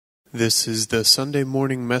This is the Sunday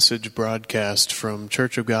morning message broadcast from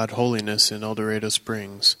Church of God Holiness in El Dorado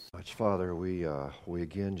Springs. Father, we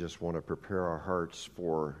again just want to prepare our hearts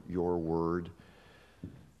for your word.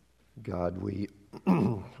 God, we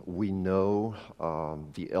know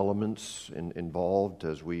the elements involved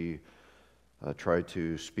as we try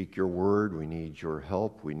to speak your word. We need your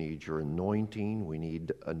help. We need your anointing. We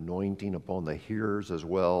need anointing upon the hearers as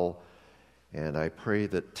well. And I pray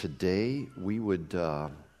that today we would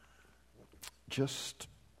just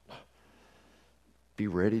be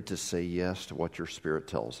ready to say yes to what your Spirit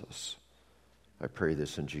tells us. I pray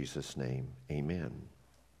this in Jesus' name. Amen.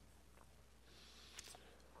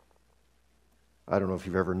 I don't know if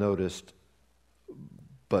you've ever noticed,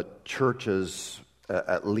 but churches,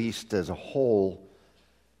 at least as a whole,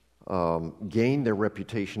 gain their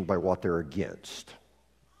reputation by what they're against.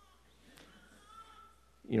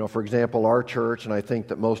 You know, for example, our church, and I think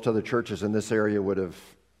that most other churches in this area would have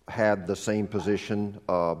had the same position,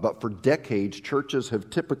 but for decades, churches have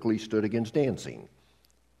typically stood against dancing.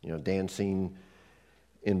 You know, dancing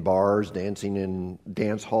in bars, dancing in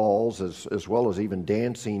dance halls, as well as even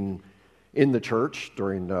dancing in the church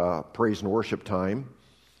during praise and worship time.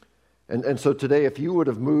 And so today, if you would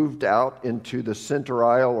have moved out into the center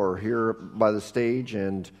aisle or here by the stage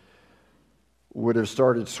and would have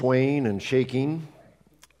started swaying and shaking,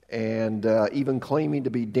 and even claiming to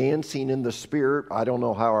be dancing in the Spirit, I don't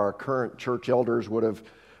know how our current church elders would have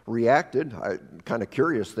reacted. I'm kind of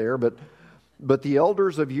curious there, but the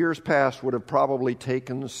elders of years past would have probably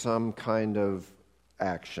taken some kind of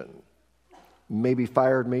action. Maybe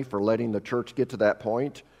fired me for letting the church get to that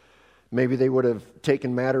point. Maybe they would have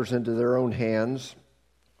taken matters into their own hands.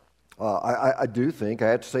 I do think, I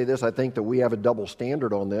have to say this, I think that we have a double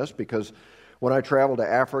standard on this, because when I travel to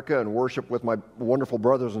Africa and worship with my wonderful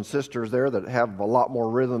brothers and sisters there that have a lot more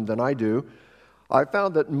rhythm than I do, I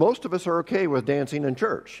found that most of us are okay with dancing in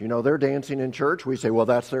church. You know, they're dancing in church. We say, well,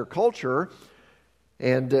 that's their culture.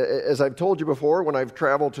 And as I've told you before, when I've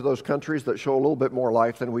traveled to those countries that show a little bit more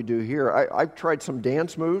life than we do here, I've tried some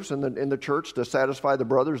dance moves in the church to satisfy the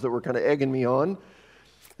brothers that were kind of egging me on.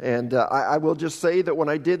 And I will just say that when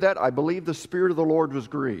I did that, I believe the Spirit of the Lord was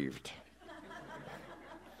grieved.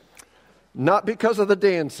 Not because of the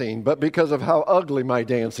dancing, but because of how ugly my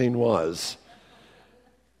dancing was.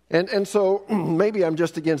 And so maybe I'm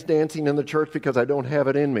just against dancing in the church because I don't have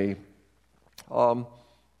it in me.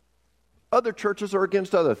 Other churches are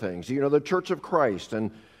against other things. You know, the Church of Christ,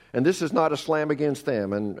 and this is not a slam against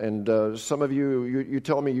them. And some of you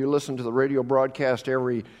tell me you listen to the radio broadcast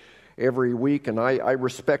every week, and I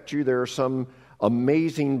respect you. There are some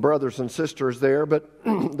amazing brothers and sisters there, but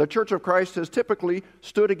the Church of Christ has typically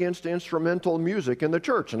stood against instrumental music in the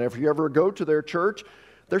church. And if you ever go to their church,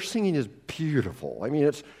 their singing is beautiful. I mean,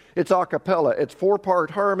 it's a cappella, it's 4-part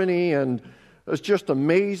harmony, and it's just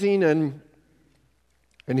amazing.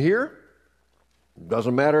 And here, it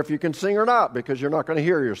doesn't matter if you can sing or not, because you're not going to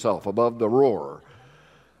hear yourself above the roar.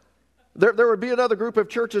 There would be another group of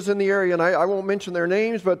churches in the area, and I won't mention their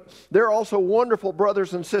names, but they're also wonderful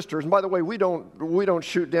brothers and sisters. And by the way, we don't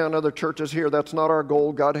shoot down other churches here. That's not our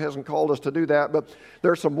goal. God hasn't called us to do that. But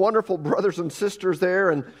there are some wonderful brothers and sisters there.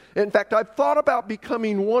 And in fact, I've thought about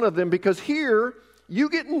becoming one of them, because here you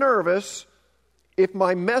get nervous if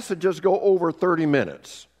my messages go over 30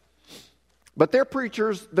 minutes. But their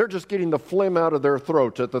preachers, they're just getting the phlegm out of their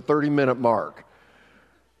throats at the 30-minute mark.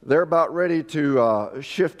 They're about ready to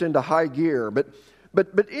shift into high gear. But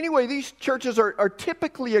anyway, these churches are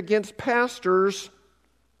typically against pastors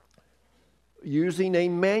using a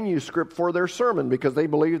manuscript for their sermon, because they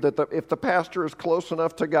believe that if the pastor is close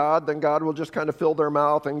enough to God, then God will just kind of fill their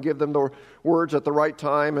mouth and give them the words at the right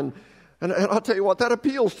time. And I'll tell you what, that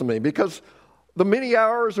appeals to me, because the many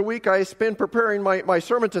hours a week I spend preparing my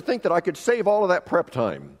sermon, to think that I could save all of that prep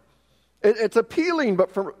time. It's appealing,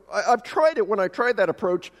 but I've tried it. When I tried that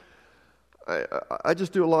approach, I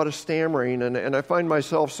just do a lot of stammering, and I find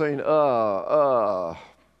myself saying,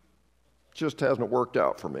 just hasn't worked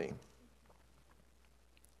out for me.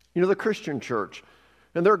 You know, the Christian church,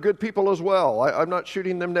 and they're good people as well. I'm not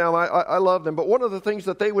shooting them down. I love them. But one of the things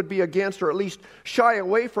that they would be against, or at least shy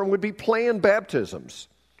away from, would be planned baptisms.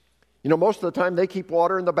 You know, most of the time they keep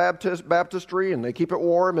water in the baptistry, and they keep it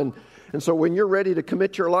warm, and so when you're ready to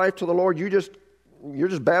commit your life to the Lord, you're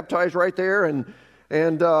just baptized right there, and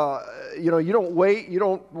you know, you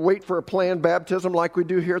don't wait for a planned baptism like we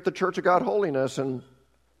do here at the Church of God Holiness, and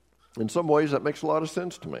in some ways that makes a lot of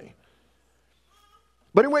sense to me.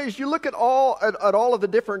 But anyways, you look at all of the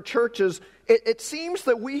different churches, it seems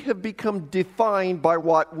that we have become defined by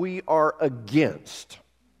what we are against.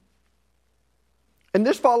 And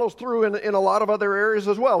this follows through in a lot of other areas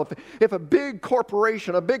as well. If a big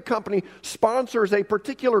corporation, a big company sponsors a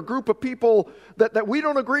particular group of people that we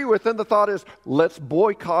don't agree with, then the thought is, let's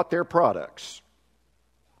boycott their products.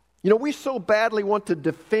 You know, we so badly want to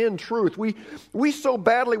defend truth. We so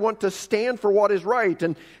badly want to stand for what is right.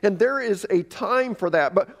 And there is a time for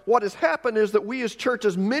that. But what has happened is that we as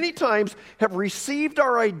churches many times have received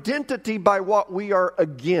our identity by what we are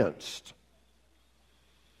against.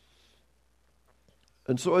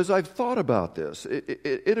 And so as I've thought about this,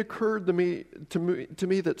 it occurred to me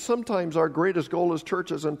that sometimes our greatest goal as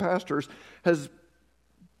churches and pastors has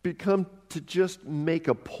become to just make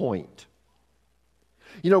a point.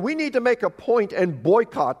 You know, we need to make a point and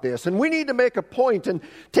boycott this, and we need to make a point and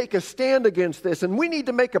take a stand against this, and we need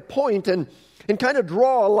to make a point and kind of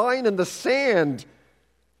draw a line in the sand.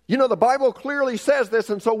 You know, the Bible clearly says this,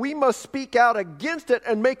 and so we must speak out against it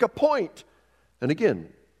and make a point. And again,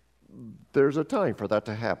 there's a time for that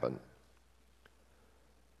to happen.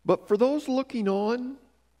 But for those looking on,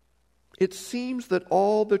 it seems that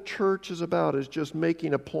all the church is about is just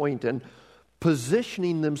making a point and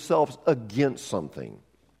positioning themselves against something.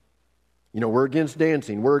 You know, we're against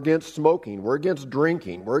dancing, we're against smoking, we're against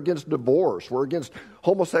drinking, we're against divorce, we're against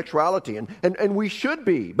homosexuality, and we should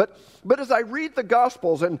be. But as I read the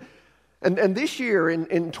Gospels, and this year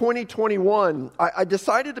in 2021, I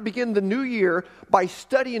decided to begin the new year by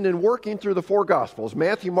studying and working through the four Gospels,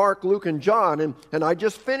 Matthew, Mark, Luke, and John, and I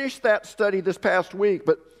just finished that study this past week.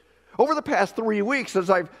 But over the past 3 weeks, as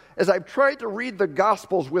I've tried to read the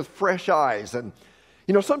Gospels with fresh eyes, and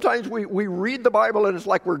you know, sometimes we read the Bible and it's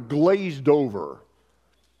like we're glazed over.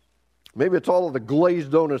 Maybe it's all of the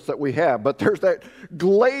glazed donuts that we have, but there's that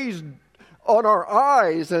glaze on our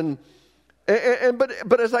eyes.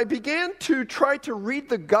 But as I began to try to read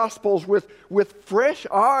the Gospels with fresh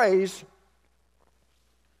eyes,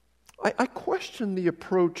 I questioned the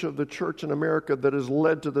approach of the church in America that has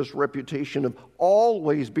led to this reputation of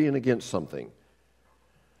always being against something.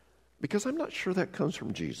 Because I'm not sure that comes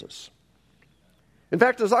from Jesus. In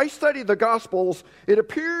fact, as I studied the Gospels, it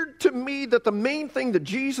appeared to me that the main thing that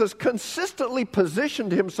Jesus consistently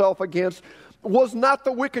positioned himself against was not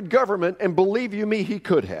the wicked government, and believe you me, he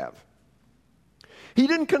could have. He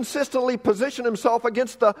didn't consistently position himself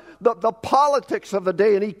against the politics of the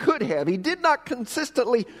day, and he could have. He did not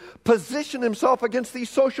consistently position himself against the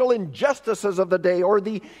social injustices of the day or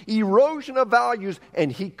the erosion of values, and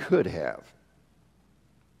he could have.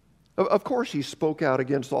 Of course, he spoke out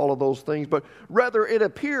against all of those things, but rather it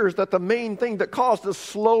appears that the main thing that caused a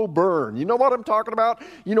slow burn, you know what I'm talking about?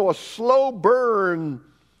 You know, a slow burn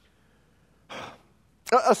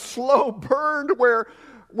where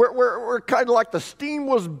kind of like the steam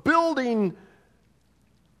was building.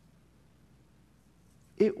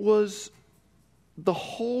 It was the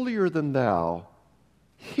holier-than-thou,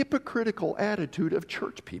 hypocritical attitude of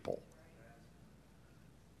church people.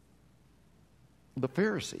 The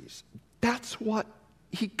Pharisees. That's what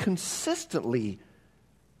he consistently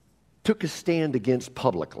took a stand against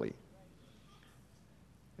publicly.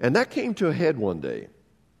 And that came to a head one day.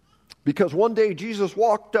 Because one day Jesus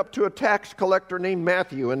walked up to a tax collector named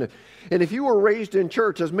Matthew. And if you were raised in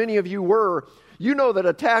church, as many of you were, you know that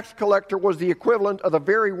a tax collector was the equivalent of the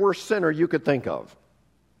very worst sinner you could think of.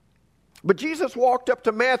 But Jesus walked up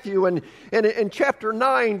to Matthew, and in chapter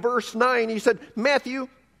 9, verse 9, he said, Matthew,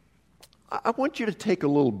 I want you to take a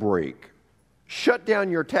little break. Shut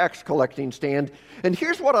down your tax collecting stand. And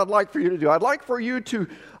here's what I'd like for you to do. I'd like for you to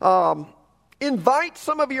invite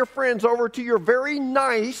some of your friends over to your very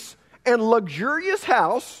nice and luxurious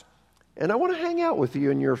house, and I want to hang out with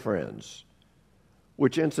you and your friends.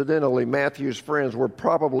 Which incidentally, Matthew's friends were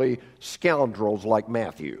probably scoundrels like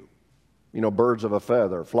Matthew. You know, birds of a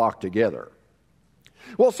feather flock together.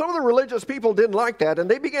 Well, some of the religious people didn't like that, and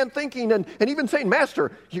they began thinking and even saying,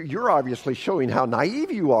 Master, you're obviously showing how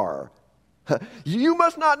naive you are. You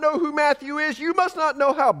must not know who Matthew is. You must not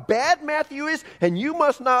know how bad Matthew is, and you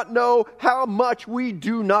must not know how much we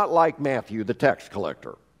do not like Matthew, the tax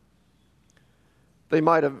collector. They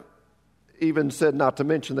might have even said not to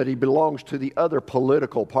mention that he belongs to the other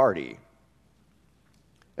political party.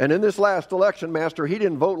 And in this last election, Master, he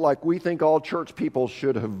didn't vote like we think all church people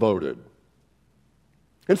should have voted.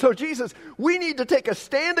 And so Jesus, we need to take a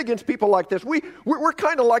stand against people like this. We're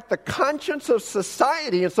kind of like the conscience of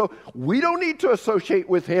society, and so we don't need to associate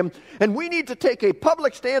with him, and we need to take a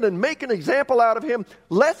public stand and make an example out of him.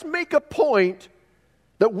 Let's make a point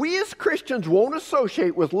that we as Christians won't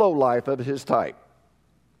associate with lowlife of his type.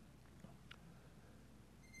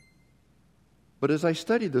 But as I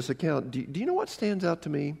studied this account, do you know what stands out to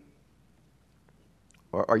me?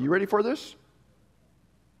 Are you ready for this?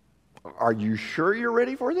 Are you sure you're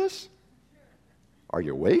ready for this? Are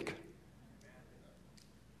you awake?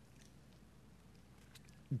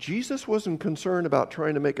 Jesus wasn't concerned about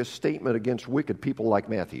trying to make a statement against wicked people like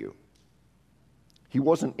Matthew. He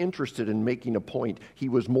wasn't interested in making a point. He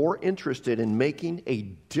was more interested in making a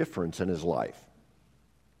difference in his life.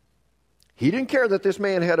 He didn't care that this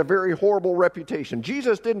man had a very horrible reputation.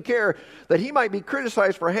 Jesus didn't care that he might be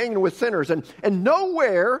criticized for hanging with sinners. And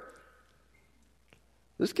nowhere,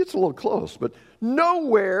 this gets a little close, but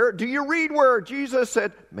nowhere do you read where Jesus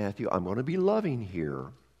said, Matthew, I'm going to be loving here,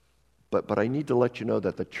 but I need to let you know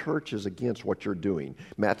that the church is against what you're doing.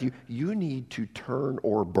 Matthew, you need to turn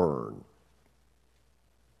or burn.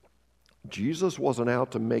 Jesus wasn't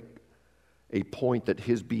out to make a point that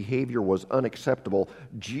his behavior was unacceptable.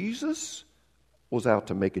 Jesus was out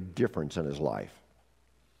to make a difference in his life.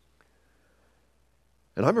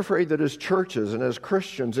 And I'm afraid that as churches and as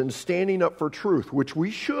Christians, in standing up for truth, which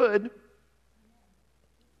we should,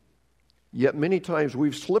 yet many times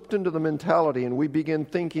we've slipped into the mentality and we begin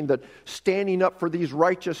thinking that standing up for these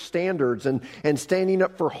righteous standards and standing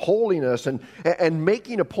up for holiness and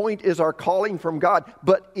making a point is our calling from God,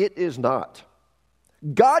 but it is not.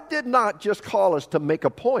 God did not just call us to make a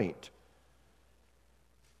point.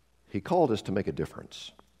 He called us to make a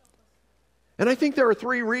difference. And I think there are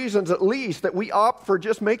three reasons at least that we opt for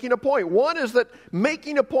just making a point. One is that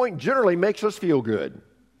making a point generally makes us feel good.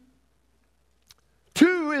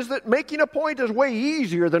 Two is that making a point is way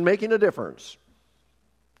easier than making a difference.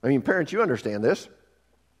 I mean, parents, you understand this.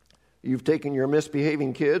 You've taken your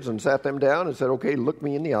misbehaving kids and sat them down and said, okay, look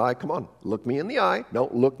me in the eye. Come on, look me in the eye.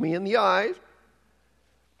 Don't look me in the eyes.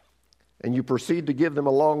 And you proceed to give them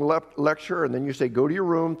a long lecture, and then you say, go to your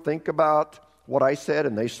room, think about what I said,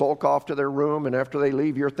 and they sulk off to their room, and after they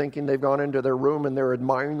leave, you're thinking they've gone into their room and they're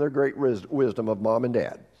admiring their great wisdom of mom and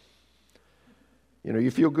dad. You know,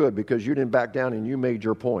 you feel good because you didn't back down and you made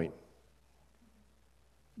your point.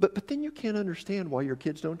 But then you can't understand why your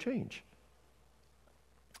kids don't change.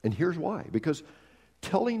 And here's why. Because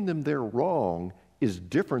telling them they're wrong is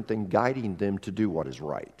different than guiding them to do what is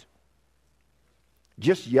right.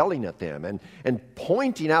 Just yelling at them and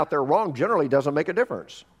pointing out they're wrong generally doesn't make a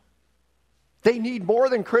difference. They need more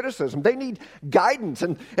than criticism. They need guidance.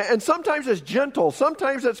 And sometimes it's gentle,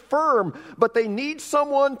 sometimes it's firm, but they need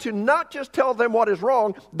someone to not just tell them what is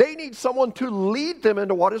wrong, they need someone to lead them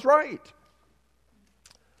into what is right.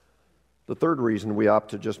 The third reason we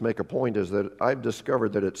opt to just make a point is that I've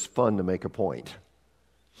discovered that it's fun to make a point.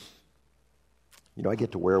 You know, I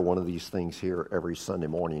get to wear one of these things here every Sunday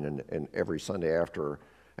morning, and every Sunday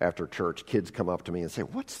after church, kids come up to me and say,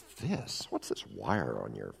 what's this? What's this wire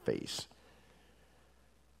on your face?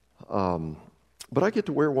 But I get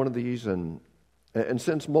to wear one of these, and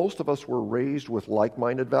since most of us were raised with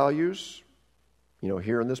like-minded values, you know,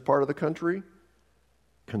 here in this part of the country,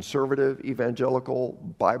 conservative, evangelical,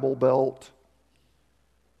 Bible Belt,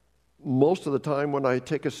 most of the time when I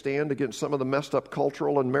take a stand against some of the messed up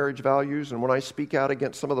cultural and marriage values, and when I speak out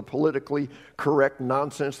against some of the politically correct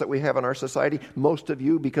nonsense that we have in our society, most of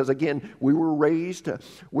you, because again, we were raised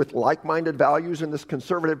with like-minded values in this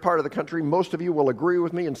conservative part of the country, most of you will agree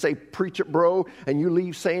with me and say, preach it, bro, and you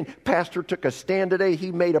leave saying, Pastor took a stand today,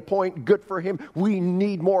 he made a point, good for him, we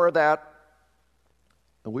need more of that.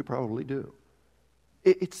 And we probably do.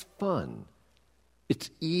 It's fun. It's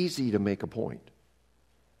easy to make a point.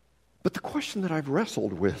 But the question that I've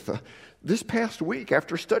wrestled with this past week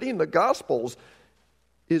after studying the Gospels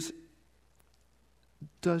is,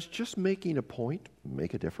 does just making a point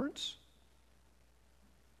make a difference?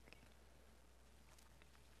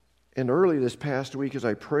 And early this past week as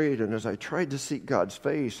I prayed and as I tried to seek God's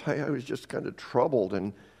face, I was just kind of troubled,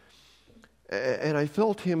 and I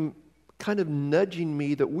felt Him kind of nudging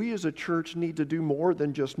me that we as a church need to do more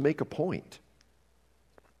than just make a point.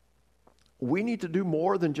 We need to do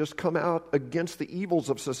more than just come out against the evils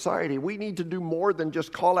of society. We need to do more than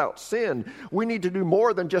just call out sin. We need to do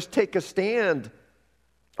more than just take a stand.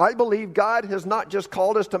 I believe God has not just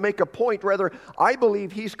called us to make a point. Rather, I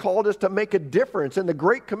believe He's called us to make a difference. In the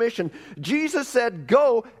Great Commission, Jesus said,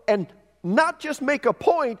 go and not just make a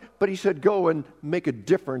point, but He said, go and make a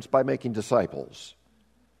difference by making disciples.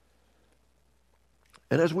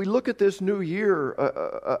 And as we look at this new year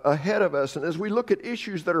ahead of us, and as we look at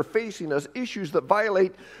issues that are facing us, issues that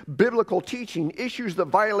violate biblical teaching, issues that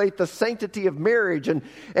violate the sanctity of marriage, and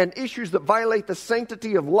issues that violate the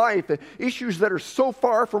sanctity of life, issues that are so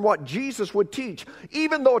far from what Jesus would teach,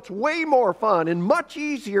 even though it's way more fun and much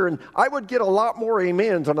easier, and I would get a lot more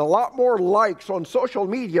amens and a lot more likes on social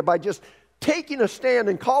media by just taking a stand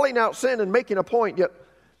and calling out sin and making a point, yet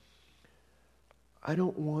I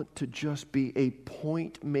don't want to just be a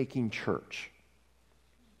point-making church.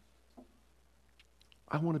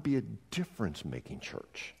 I want to be a difference-making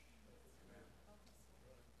church.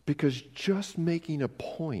 Because just making a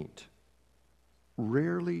point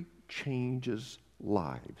rarely changes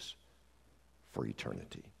lives for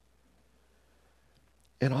eternity.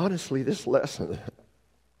 And honestly, this lesson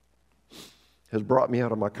has brought me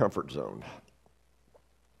out of my comfort zone.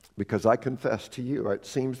 Because I confess to you, it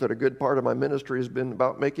seems that a good part of my ministry has been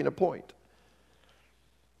about making a point.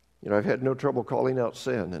 I've had no trouble calling out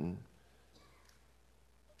sin,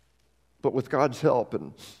 but with God's help,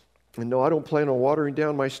 and no, I don't plan on watering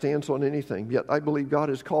down my stance on anything. Yet I believe God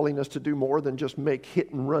is calling us to do more than just make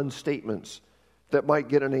hit-and-run statements that might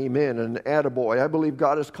get an amen and an attaboy. I believe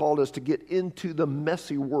God has called us to get into the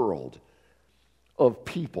messy world of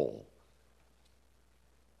people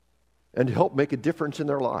and help make a difference in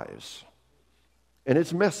their lives. And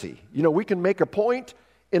it's messy. We can make a point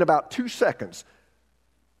in about 2 seconds.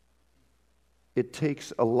 It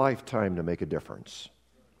takes a lifetime to make a difference.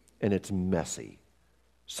 And it's messy.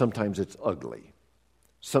 Sometimes it's ugly.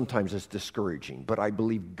 Sometimes it's discouraging. But I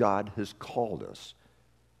believe God has called us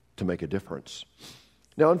to make a difference.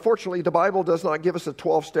 Now, unfortunately, the Bible does not give us a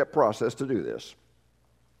 12-step process to do this.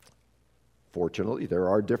 Fortunately, there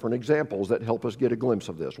are different examples that help us get a glimpse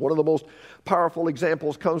of this. One of the most powerful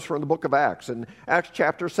examples comes from the book of Acts. In Acts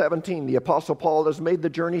chapter 17, the Apostle Paul has made the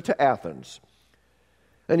journey to Athens.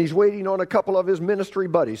 And he's waiting on a couple of his ministry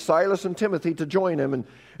buddies, Silas and Timothy, to join him.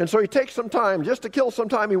 And so he takes some time, just to kill some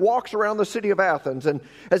time, he walks around the city of Athens. And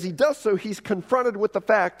as he does so, he's confronted with the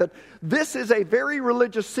fact that this is a very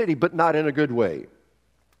religious city, but not in a good way.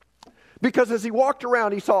 Because as he walked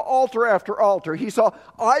around, he saw altar after altar. He saw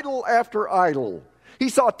idol after idol. He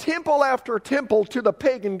saw temple after temple to the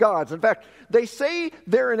pagan gods. In fact, they say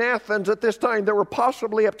there in Athens at this time, there were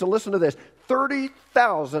possibly up to, listen to this,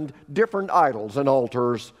 30,000 different idols and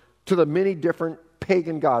altars to the many different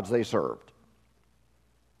pagan gods they served.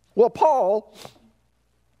 Well, Paul,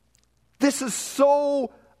 this is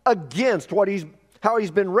so against how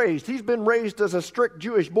he's been raised. He's been raised as a strict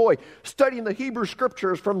Jewish boy, studying the Hebrew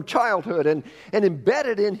Scriptures from childhood, and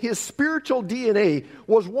embedded in his spiritual DNA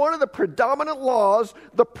was one of the predominant laws,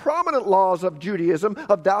 the prominent laws of Judaism,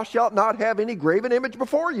 of thou shalt not have any graven image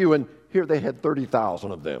before you. And here they had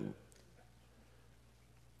 30,000 of them.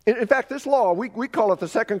 In fact, this law, we call it the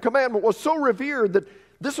second commandment, was so revered that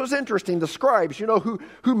this was interesting. The scribes, who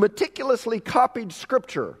meticulously copied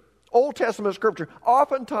Scripture, Old Testament Scripture,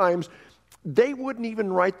 oftentimes they wouldn't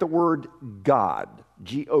even write the word God,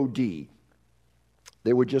 G-O-D.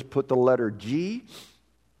 They would just put the letter G,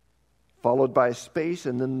 followed by a space,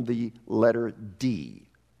 and then the letter D.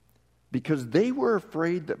 Because they were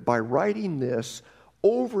afraid that by writing this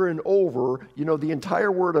over and over, the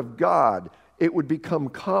entire word of God, it would become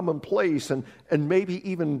commonplace and maybe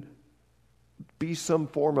even be some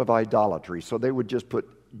form of idolatry. So they would just put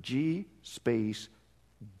G space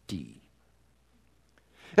D.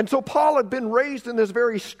 And so Paul had been raised in this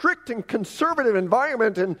very strict and conservative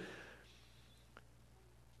environment. And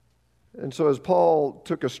so as Paul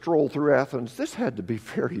took a stroll through Athens, this had to be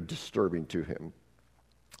very disturbing to him.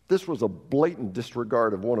 This was a blatant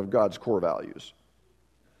disregard of one of God's core values.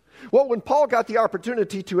 Well, when Paul got the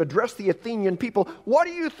opportunity to address the Athenian people, what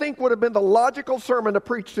do you think would have been the logical sermon to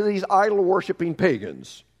preach to these idol-worshiping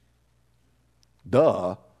pagans?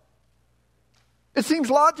 Duh. It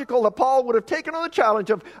seems logical that Paul would have taken on the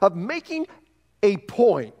challenge of making a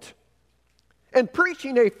point and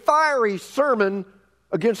preaching a fiery sermon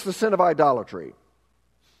against the sin of idolatry.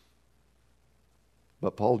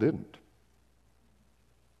 But Paul didn't.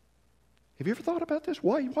 Have you ever thought about this?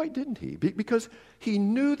 Why didn't he? Because he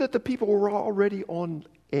knew that the people were already on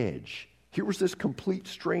edge. Here was this complete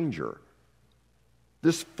stranger,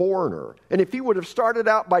 this foreigner. And if he would have started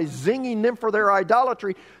out by zinging them for their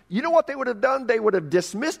idolatry, you know what they would have done? They would have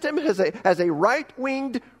dismissed him as a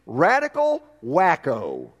right-winged, radical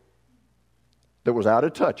wacko that was out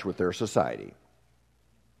of touch with their society.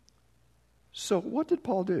 So what did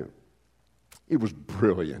Paul do? It was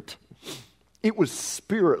brilliant. It was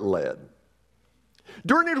Spirit-led.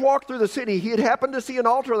 During his walk through the city, he had happened to see an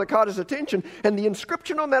altar that caught his attention, and the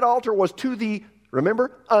inscription on that altar was to the,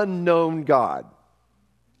 remember, unknown God.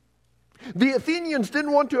 The Athenians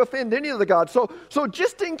didn't want to offend any of the gods, so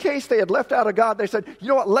just in case they had left out a god, they said, you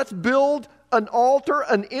know what, let's build an altar,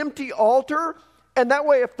 an empty altar, and that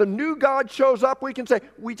way if the new God shows up, we can say,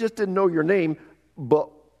 we just didn't know your name, but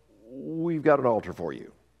we've got an altar for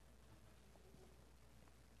you.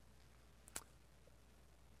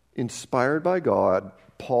 Inspired by God,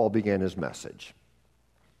 Paul began his message.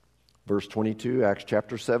 Verse 22, Acts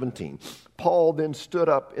chapter 17. Paul then stood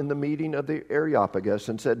up in the meeting of the Areopagus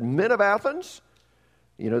and said, "Men of Athens,"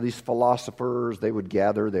 these philosophers, they would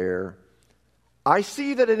gather there, "I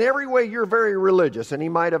see that in every way you're very religious." And he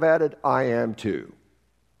might have added, "I am too.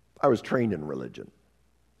 I was trained in religion."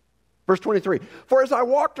 Verse 23, "For as I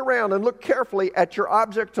walked around and looked carefully at your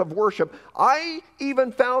objects of worship, I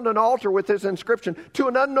even found an altar with this inscription, 'To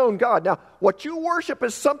an unknown God.' Now, what you worship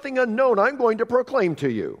is something unknown I'm going to proclaim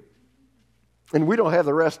to you." And we don't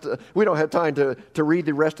have time to read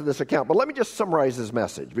the rest of this account. But let me just summarize his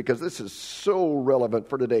message, because this is so relevant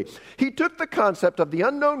for today. He took the concept of the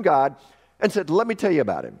unknown God and said, "Let me tell you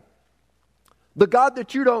about him. The God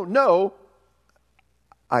that you don't know,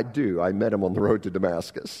 I do. I met him on the road to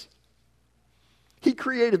Damascus. He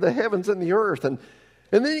created the heavens and the earth." And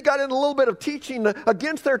then he got in a little bit of teaching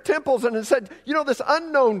against their temples and said, this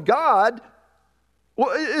unknown God,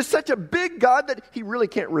 is such a big God that he really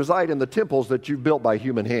can't reside in the temples that you've built by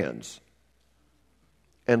human hands.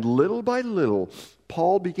 And little by little,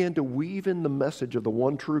 Paul began to weave in the message of the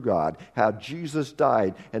one true God, how Jesus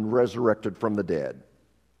died and resurrected from the dead.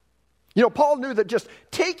 Paul knew that just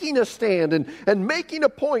taking a stand and making a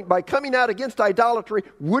point by coming out against idolatry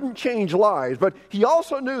wouldn't change lives. But he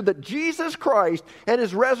also knew that Jesus Christ and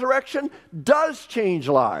his resurrection does change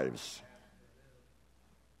lives.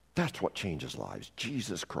 That's what changes lives,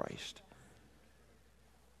 Jesus Christ.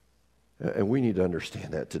 And we need to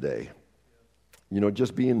understand that today.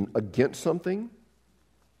 Just being against something,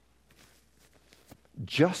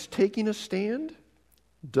 just taking a stand,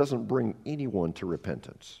 doesn't bring anyone to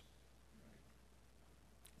repentance.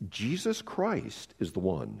 Jesus Christ is the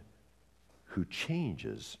one who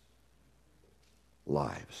changes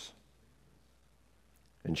lives.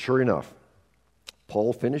 And sure enough,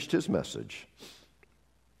 Paul finished his message.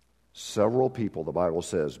 Several people, the Bible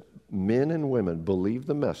says, men and women believed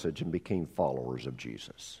the message and became followers of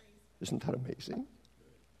Jesus. Isn't that amazing?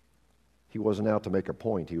 He wasn't out to make a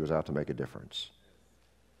point, he was out to make a difference.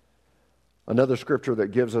 Another scripture that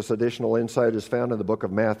gives us additional insight is found in the book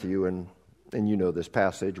of Matthew, and you know this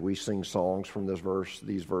passage. We sing songs from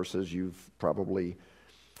these verses. You've probably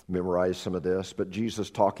memorized some of this. But Jesus,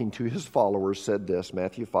 talking to his followers, said this,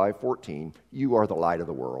 Matthew 5:14, "You are the light of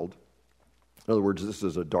the world." In other words, this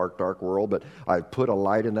is a dark, dark world, but I've put a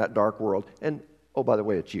light in that dark world. And, oh, by the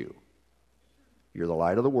way, it's you. You're the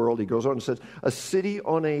light of the world. He goes on and says, "A city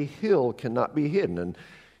on a hill cannot be hidden." And,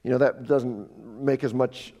 that doesn't make as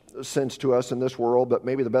much sense to us in this world, but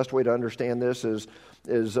maybe the best way to understand this is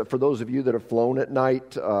for those of you that have flown at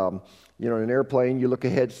night, in an airplane, you look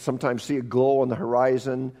ahead, sometimes see a glow on the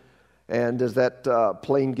horizon, and as that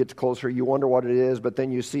plane gets closer, you wonder what it is, but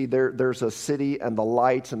then you see there's a city and the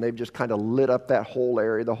lights, and they've just kind of lit up that whole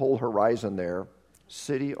area, the whole horizon there.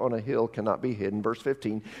 City on a hill cannot be hidden. Verse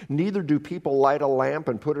 15, "Neither do people light a lamp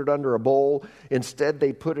and put it under a bowl. Instead,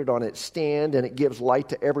 they put it on its stand, and it gives light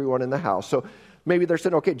to everyone in the house." So maybe they're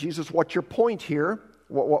saying, "Okay, Jesus, what's your point here?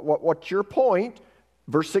 What's your point?"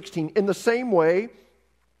 Verse 16, "In the same way,"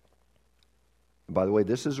 by the way,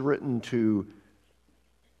 this is written to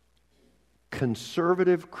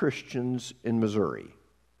conservative Christians in Missouri.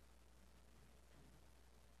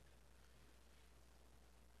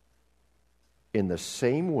 "In the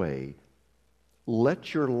same way,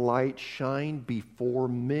 let your light shine before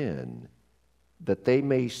men, that they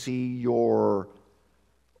may see your,"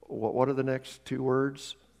 what are the next two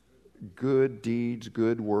words? "Good deeds,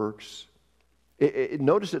 good works."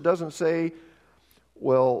 Notice it doesn't say,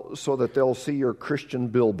 so that they'll see your Christian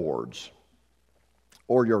billboards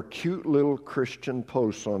or your cute little Christian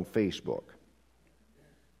posts on Facebook.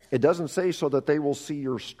 It doesn't say so that they will see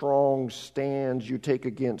your strong stands you take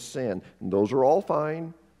against sin. And those are all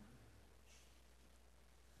fine.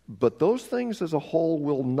 But those things as a whole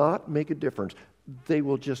will not make a difference. They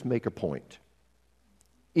will just make a point.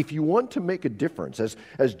 If you want to make a difference,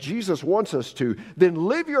 as Jesus wants us to, then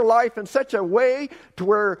live your life in such a way to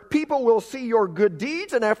where people will see your good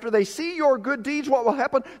deeds, and after they see your good deeds, what will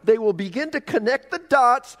happen? They will begin to connect the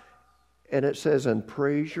dots, and it says, "And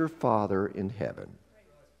praise your Father in heaven."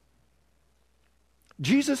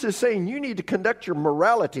 Jesus is saying you need to conduct your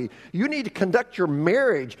morality. You need to conduct your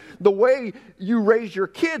marriage, the way you raise your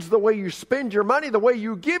kids, the way you spend your money, the way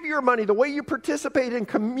you give your money, the way you participate in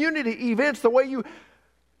community events, the way you...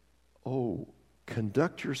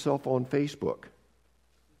 conduct yourself on Facebook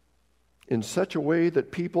in such a way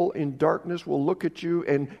that people in darkness will look at you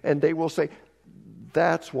and they will say,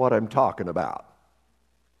 "That's what I'm talking about.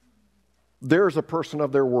 There's a person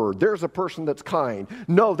of their word. There's a person that's kind."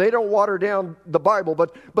 No, they don't water down the Bible,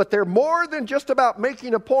 but they're more than just about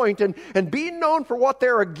making a point and being known for what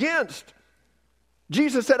they're against.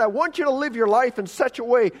 Jesus said, I want you to live your life in such a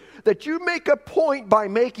way that you make a point by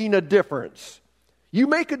making a difference. You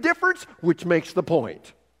make a difference, which makes the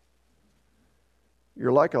point.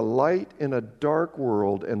 You're like a light in a dark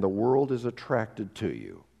world, and the world is attracted to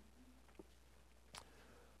you.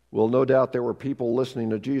 Well, no doubt there were people listening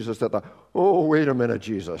to Jesus that thought, oh, wait a minute,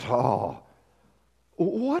 Jesus. Oh,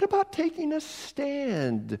 what about taking a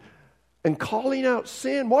stand and calling out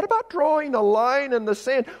sin? What about drawing a line in the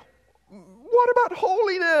sand? What about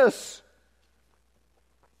holiness?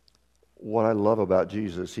 What I love about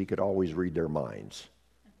Jesus, he could always read their minds.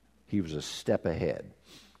 He was a step ahead.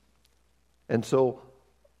 And so,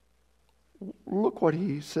 look what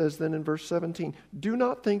he says then in verse 17. Do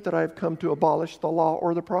not think that I have come to abolish the law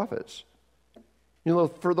or the prophets. You know,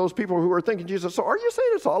 for those people who are thinking, Jesus, so are you saying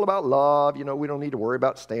it's all about love? You know, we don't need to worry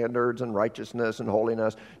about standards and righteousness and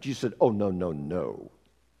holiness. Jesus said, oh, no.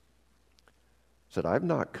 He said, I've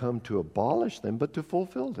not come to abolish them, but to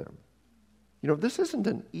fulfill them. You know, this isn't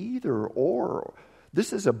an either or.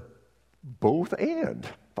 This is a both and,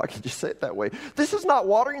 if I could just say it that way. This is not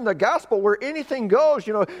watering the gospel where anything goes,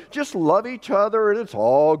 you know, just love each other and it's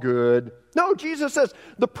all good. No, Jesus says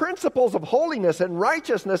the principles of holiness and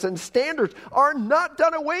righteousness and standards are not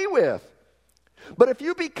done away with. But if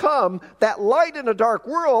you become that light in a dark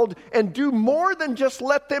world and do more than just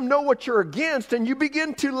let them know what you're against, and you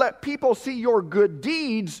begin to let people see your good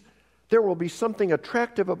deeds, there will be something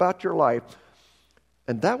attractive about your life.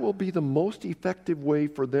 And that will be the most effective way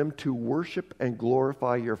for them to worship and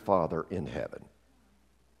glorify your Father in heaven.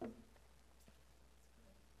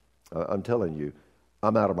 I'm telling you,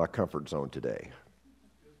 I'm out of my comfort zone today.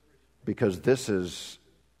 Because this is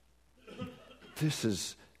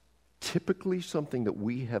typically something that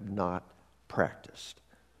we have not practiced.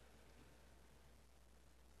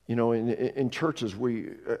 You know, in churches,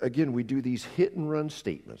 we do these hit and run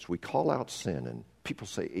statements. We call out sin and people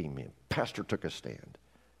say amen. Pastor took a stand.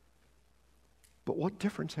 But what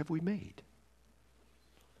difference have we made?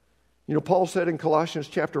 You know, Paul said in Colossians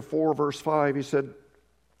chapter 4, verse 5, he said,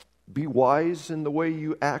 be wise in the way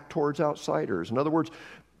you act towards outsiders. In other words,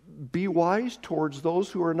 be wise towards those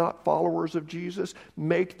who are not followers of Jesus.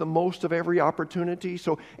 Make the most of every opportunity.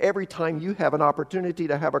 So every time you have an opportunity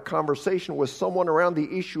to have a conversation with someone around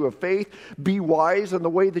the issue of faith, be wise in the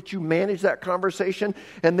way that you manage that conversation.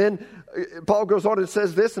 And then Paul goes on and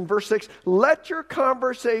says this in verse 6, let your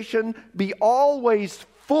conversation be always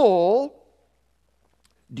full.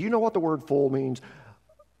 Do you know what the word full means?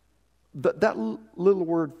 That little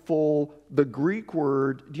word full, the Greek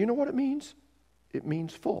word, do you know what it means? It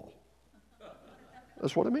means full.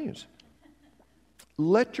 That's what it means.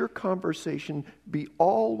 Let your conversation be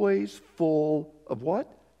always full of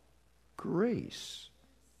what? Grace.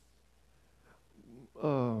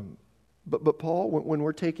 But Paul, when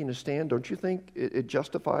we're taking a stand, don't you think it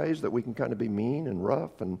justifies that we can kind of be mean and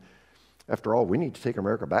rough? And after all, we need to take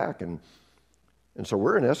America back. And so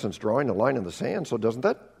we're in essence drawing a line in the sand. So doesn't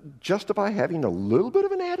that justify having a little bit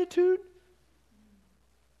of an attitude?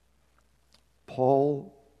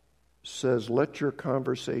 Paul says, let your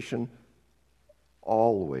conversation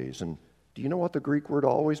always. And do you know what the Greek word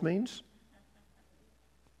always means?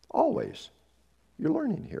 Always. You're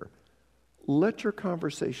learning here. Let your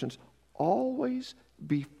conversations always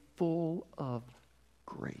be full of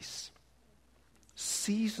grace,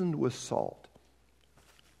 seasoned with salt,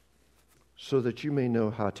 so that you may know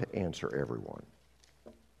how to answer everyone.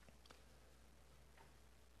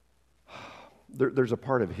 There's a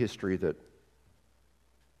part of history that,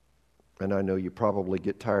 and I know you probably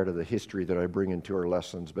get tired of the history that I bring into our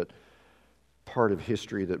lessons, but part of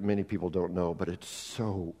history that many people don't know, but it's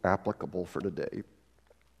so applicable for today.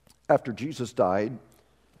 After Jesus died,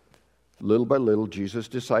 little by little, Jesus'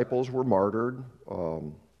 disciples were martyred.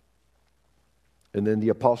 And then the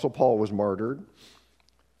Apostle Paul was martyred.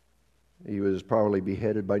 He was probably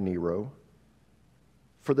beheaded by Nero.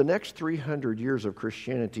 For the next 300 years of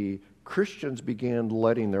Christianity, Christians began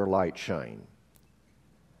letting their light shine.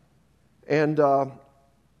 And,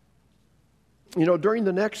 during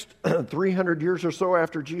the next 300 years or so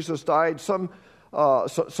after Jesus died, some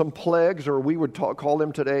plagues, or we would call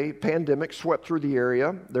them today, pandemics, swept through the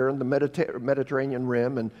area. They're in the Mediterranean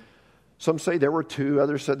rim, and some say there were 2,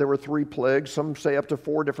 others said there were 3 plagues. Some say up to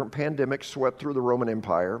 4 different pandemics swept through the Roman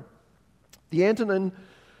Empire. The Antonine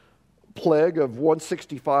plague of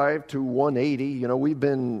 165 to 180, we've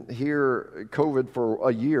been here, COVID, for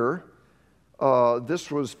a year.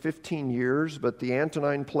 This was 15 years, but the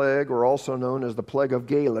Antonine plague, or also known as the plague of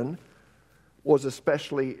Galen, was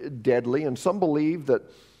especially deadly, and some believe that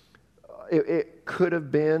it could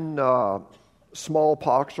have been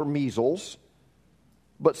smallpox or measles,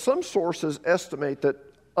 But some sources estimate that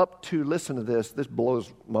up to, listen to this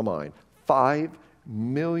blows my mind, 5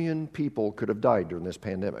 million people could have died during this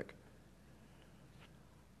pandemic.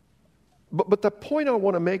 But the point I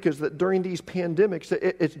want to make is that during these pandemics,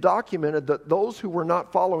 it's documented that those who were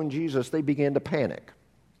not following Jesus, they began to panic.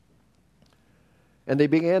 And they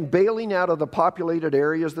began bailing out of the populated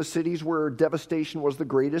areas, the cities where devastation was the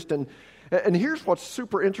greatest. And here's what's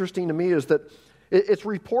super interesting to me is that it's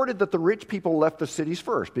reported that the rich people left the cities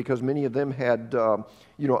first because many of them had,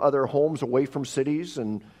 other homes away from cities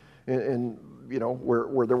and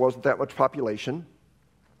where there wasn't that much population.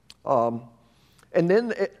 And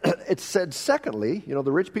then it said, secondly,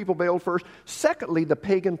 the rich people bailed first. Secondly, the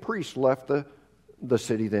pagan priests left the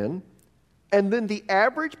city then. And then the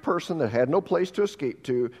average person that had no place to escape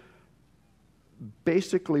to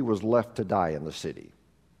basically was left to die in the city.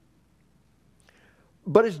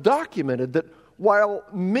 But it's documented that while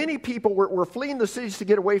many people were fleeing the cities to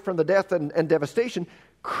get away from the death and devastation,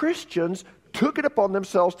 Christians took it upon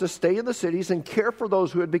themselves to stay in the cities and care for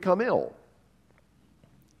those who had become ill.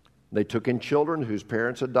 They took in children whose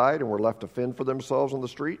parents had died and were left to fend for themselves on the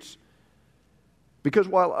streets. Because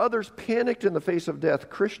while others panicked in the face of death,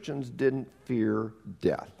 Christians didn't fear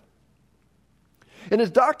death. And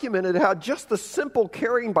it's documented how just the simple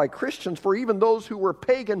caring by Christians for even those who were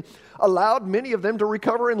pagan allowed many of them to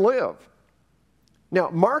recover and live. Now,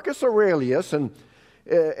 Marcus Aurelius, and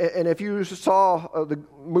if you saw the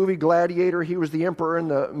movie Gladiator, he was the emperor in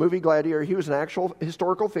the movie Gladiator. He was an actual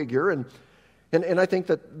historical figure, and I think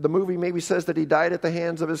that the movie maybe says that he died at the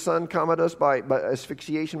hands of his son Commodus by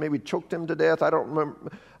asphyxiation, maybe choked him to death. I don't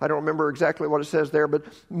remember exactly what it says there, but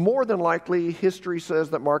more than likely, history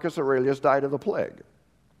says that Marcus Aurelius died of the plague.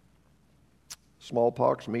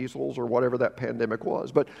 Smallpox, measles, or whatever that pandemic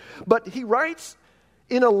was. But he writes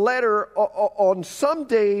in a letter, on some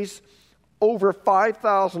days, over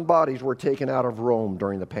 5,000 bodies were taken out of Rome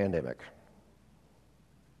during the pandemic.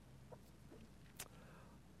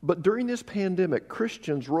 But during this pandemic,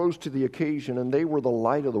 Christians rose to the occasion, and they were the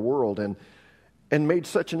light of the world and made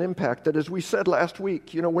such an impact that, as we said last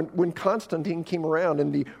week, when Constantine came around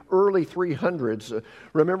in the early 300s,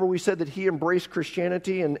 remember we said that he embraced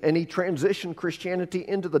Christianity and he transitioned Christianity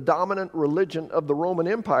into the dominant religion of the Roman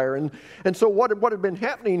Empire. And so what had been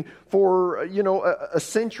happening for, a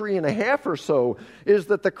century and a half or so is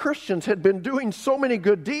that the Christians had been doing so many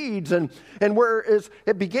good deeds, and whereas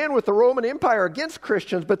it began with the Roman Empire against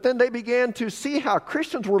Christians, but then they began to see how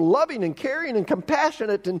Christians were loving and caring and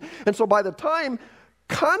compassionate, and so by the time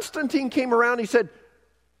Constantine came around, he said,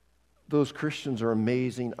 those Christians are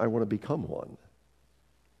amazing. I want to become one.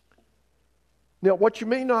 Now, what you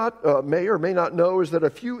may or may not know is that a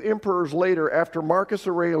few emperors later, after Marcus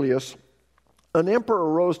Aurelius, an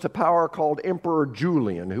emperor rose to power called Emperor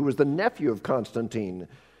Julian, who was the nephew of Constantine.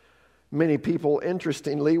 Many people,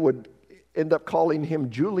 interestingly, would end up calling him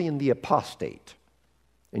Julian the Apostate.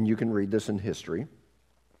 And you can read this in history.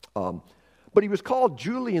 But he was called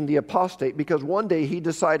Julian the Apostate because one day he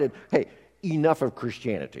decided, hey, enough of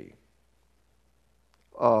Christianity.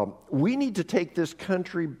 We need to take this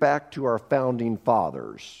country back to our founding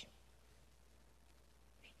fathers.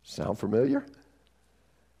 Sound familiar?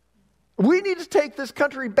 We need to take this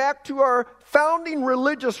country back to our founding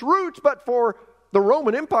religious roots, but for the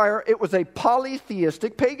Roman Empire, it was a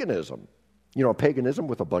polytheistic paganism. Paganism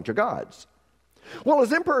with a bunch of gods. Well,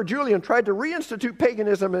 as Emperor Julian tried to reinstitute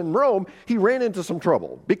paganism in Rome, he ran into some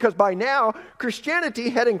trouble because by now Christianity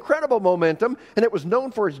had incredible momentum and it was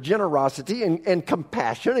known for its generosity and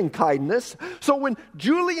compassion and kindness. So when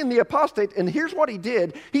Julian the Apostate, and here's what he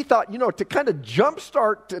did, he thought, to kind of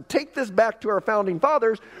jumpstart, to take this back to our founding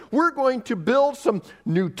fathers, we're going to build some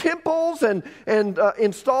new temples and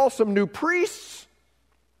install some new priests.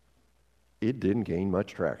 It didn't gain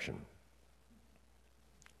much traction.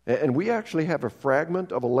 And we actually have a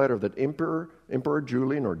fragment of a letter that Emperor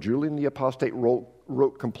Julian or Julian the Apostate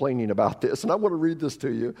wrote complaining about this. And I want to read this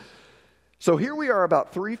to you. So here we are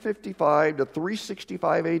about 355 to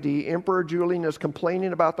 365 AD. Emperor Julian is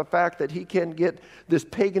complaining about the fact that he can't get this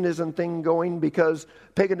paganism thing going because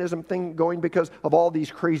of all these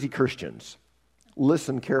crazy Christians.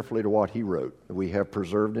 Listen carefully to what he wrote that we have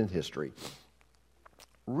preserved in history.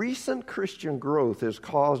 Recent Christian growth is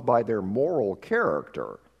caused by their moral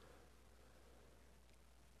character.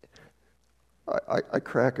 I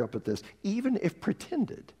crack up at this, even if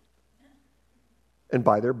pretended, and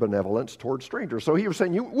by their benevolence toward strangers. So he was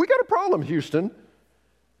saying, we got a problem, Houston.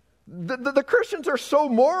 The Christians are so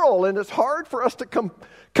moral, and it's hard for us to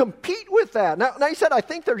compete with that. Now he said, I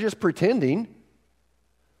think they're just pretending.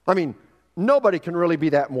 I mean, Nobody can really be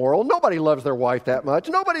that moral. Nobody loves their wife that much.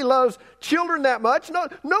 Nobody loves children that much.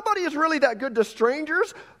 Nobody is really that good to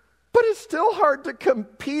strangers. But it's still hard to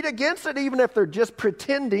compete against it, even if they're just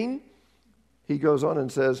pretending. He goes on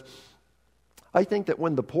and says, I think that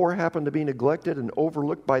when the poor happen to be neglected and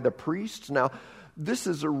overlooked by the priests, now this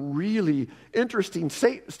is a really interesting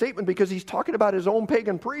statement because he's talking about his own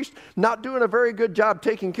pagan priest not doing a very good job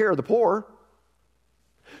taking care of the poor.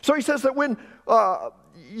 So he says that when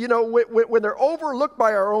they're overlooked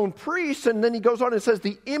by our own priests, and then he goes on and says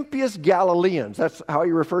the impious Galileans, that's how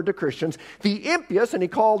he referred to Christians, the impious, and he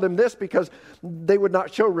called them this because they would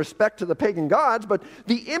not show respect to the pagan gods, but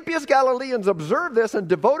the impious Galileans observed this and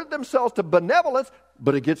devoted themselves to benevolence,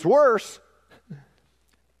 but it gets worse.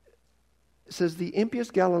 It says the impious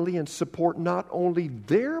Galileans support not only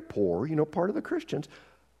their poor, part of the Christians,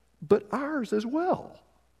 but ours as well.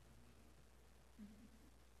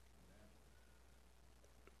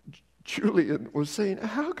 Julian was saying,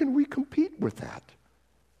 how can we compete with that?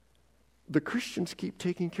 The Christians keep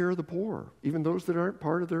taking care of the poor, even those that aren't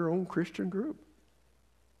part of their own Christian group.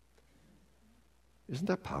 Isn't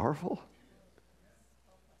that powerful?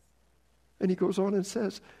 And he goes on and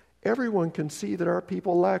says, everyone can see that our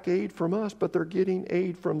people lack aid from us, but they're getting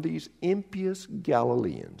aid from these impious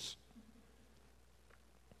Galileans.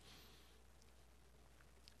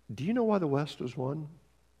 Do you know why the West was won?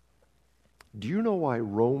 Do you know why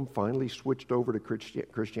Rome finally switched over to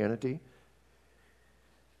Christianity?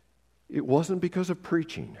 It wasn't because of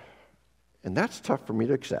preaching. And that's tough for me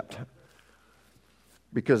to accept.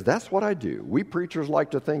 Because that's what I do. We preachers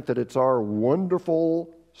like to think that it's our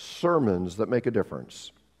wonderful sermons that make a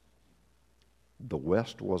difference. The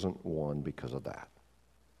West wasn't won because of that.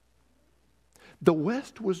 The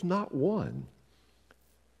West was not won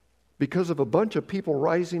because of a bunch of people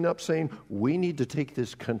rising up saying, we need to take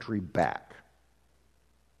this country back.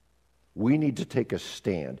 We need to take a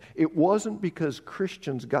stand. It wasn't because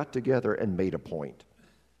Christians got together and made a point.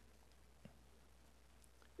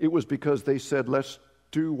 It was because they said, let's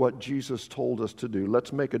do what Jesus told us to do.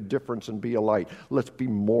 Let's make a difference and be a light. Let's be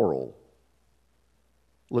moral.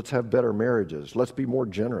 Let's have better marriages. Let's be more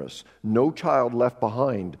generous. No child left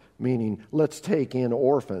behind, meaning let's take in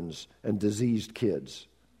orphans and diseased kids.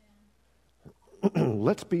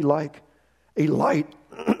 Let's be like a light,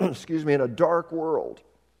 in a dark world.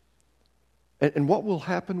 And what will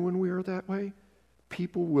happen when we are that way?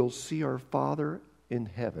 People will see our Father in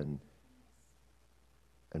heaven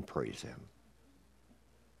and praise Him.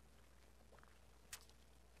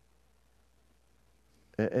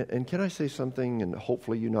 And can I say something, and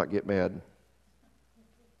hopefully you not get mad?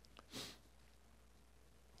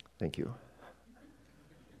 Thank you.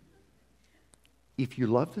 If you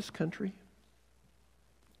love this country,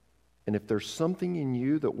 and if there's something in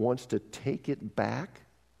you that wants to take it back,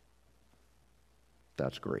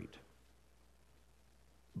 that's great.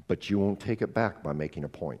 But you won't take it back by making a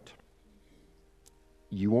point.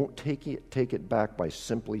 You won't take it back by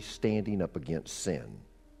simply standing up against sin.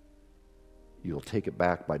 You'll take it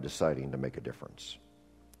back by deciding to make a difference.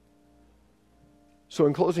 So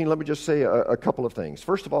in closing, let me just say a couple of things.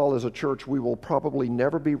 First of all, as a church, we will probably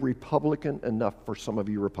never be Republican enough for some of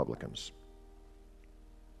you Republicans.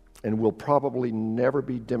 And we'll probably never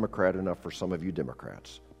be Democrat enough for some of you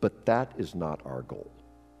Democrats. But that is not our goal.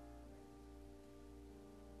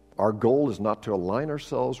 Our goal is not to align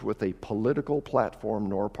ourselves with a political platform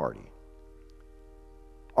nor party.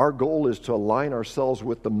 Our goal is to align ourselves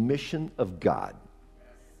with the mission of God.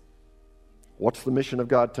 What's the mission of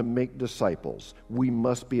God? To make disciples. We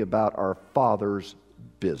must be about our Father's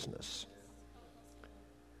business.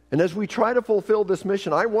 And as we try to fulfill this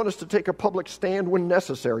mission, I want us to take a public stand when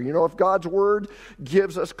necessary. If God's Word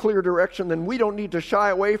gives us clear direction, then we don't need to shy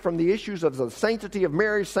away from the issues of the sanctity of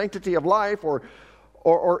marriage, sanctity of life,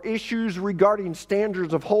 or issues regarding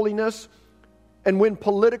standards of holiness. And when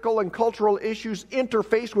political and cultural issues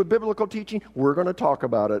interface with biblical teaching, we're going to talk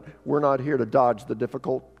about it. We're not here to dodge the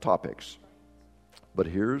difficult topics. But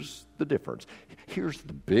here's the difference. Here's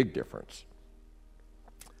the big difference.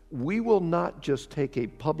 We will not just take a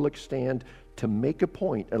public stand to make a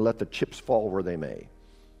point and let the chips fall where they may.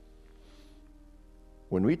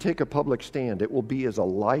 When we take a public stand, it will be as a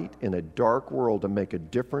light in a dark world to make a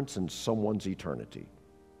difference in someone's eternity.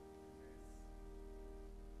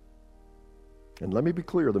 And let me be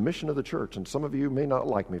clear, the mission of the church, and some of you may not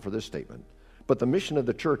like me for this statement, but the mission of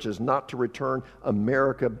the church is not to return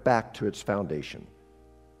America back to its foundation.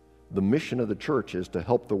 The mission of the church is to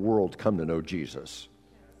help the world come to know Jesus.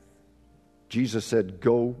 Jesus said,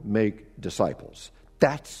 go make disciples.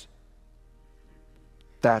 That's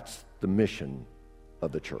the mission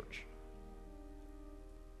of the church.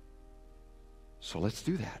 So let's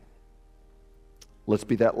do that. Let's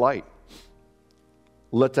be that light.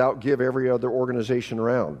 Let's outgive every other organization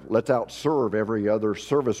around. Let's outserve every other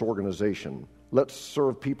service organization. Let's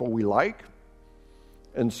serve people we like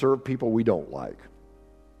and serve people we don't like.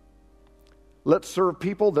 Let's serve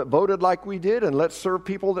people that voted like we did, and let's serve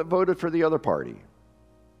people that voted for the other party.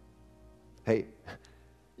 Hey,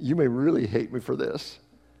 you may really hate me for this.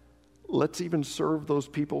 Let's even serve those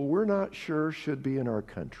people we're not sure should be in our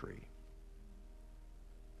country.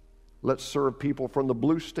 Let's serve people from the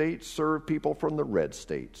blue states, serve people from the red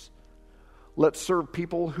states. Let's serve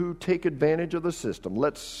people who take advantage of the system.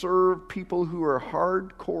 Let's serve people who are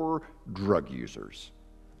hardcore drug users.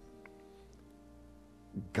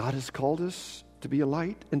 God has called us to be a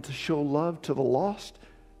light and to show love to the lost,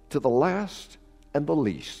 to the last, and the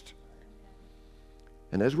least.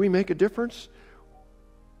 And as we make a difference,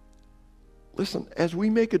 listen, as we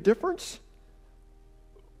make a difference,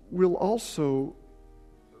 we'll also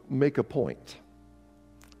make a point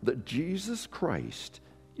that Jesus Christ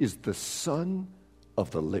is the Son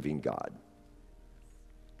of the living God.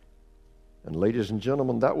 And ladies and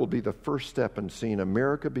gentlemen, that will be the first step in seeing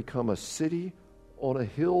America become a city on a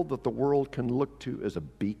hill that the world can look to as a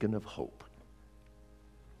beacon of hope.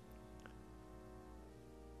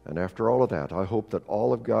 And after all of that, I hope that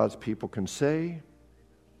all of God's people can say,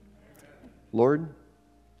 Lord,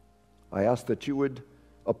 I ask that you would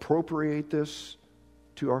appropriate this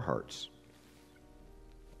to our hearts.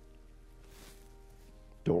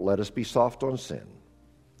 Don't let us be soft on sin.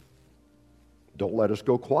 Don't let us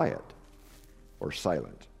go quiet or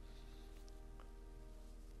silent.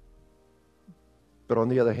 But on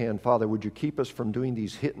the other hand, Father, would you keep us from doing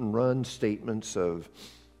these hit and run statements of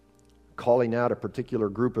calling out a particular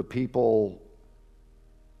group of people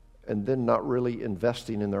and then not really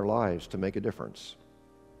investing in their lives to make a difference.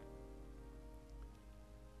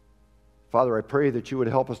 Father, I pray that you would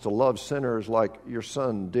help us to love sinners like your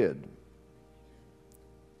Son did.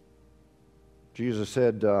 Jesus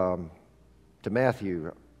said to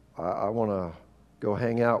Matthew, I want to go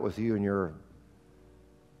hang out with you and your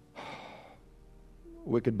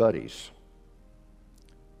wicked buddies.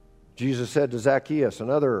 Jesus said to Zacchaeus,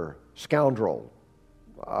 another scoundrel,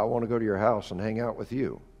 I want to go to your house and hang out with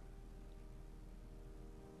you.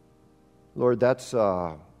 Lord, that's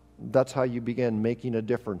how you began making a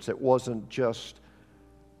difference. It wasn't just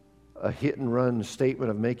a hit and run statement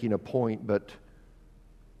of making a point, but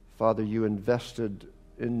Father, you invested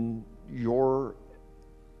in your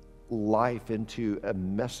life into a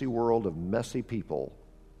messy world of messy people.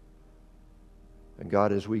 And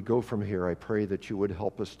God, as we go from here, I pray that you would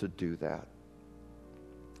help us to do that.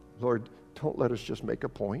 Lord, don't let us just make a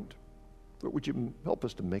point, but would you help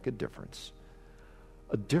us to make a difference?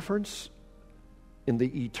 A difference in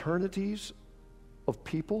the eternities of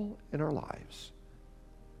people in our lives.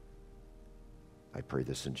 I pray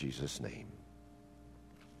this in Jesus' name.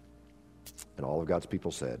 And all of God's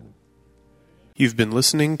people said, You've been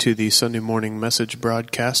listening to the Sunday morning message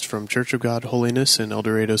broadcast from Church of God Holiness in El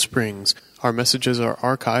Dorado Springs. Our messages are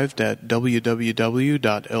archived at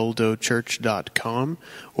www.eldochurch.com,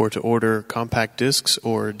 or to order compact discs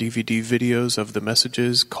or DVD videos of the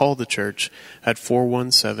messages, call the church at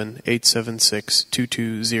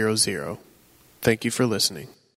 417-876-2200. Thank you for listening.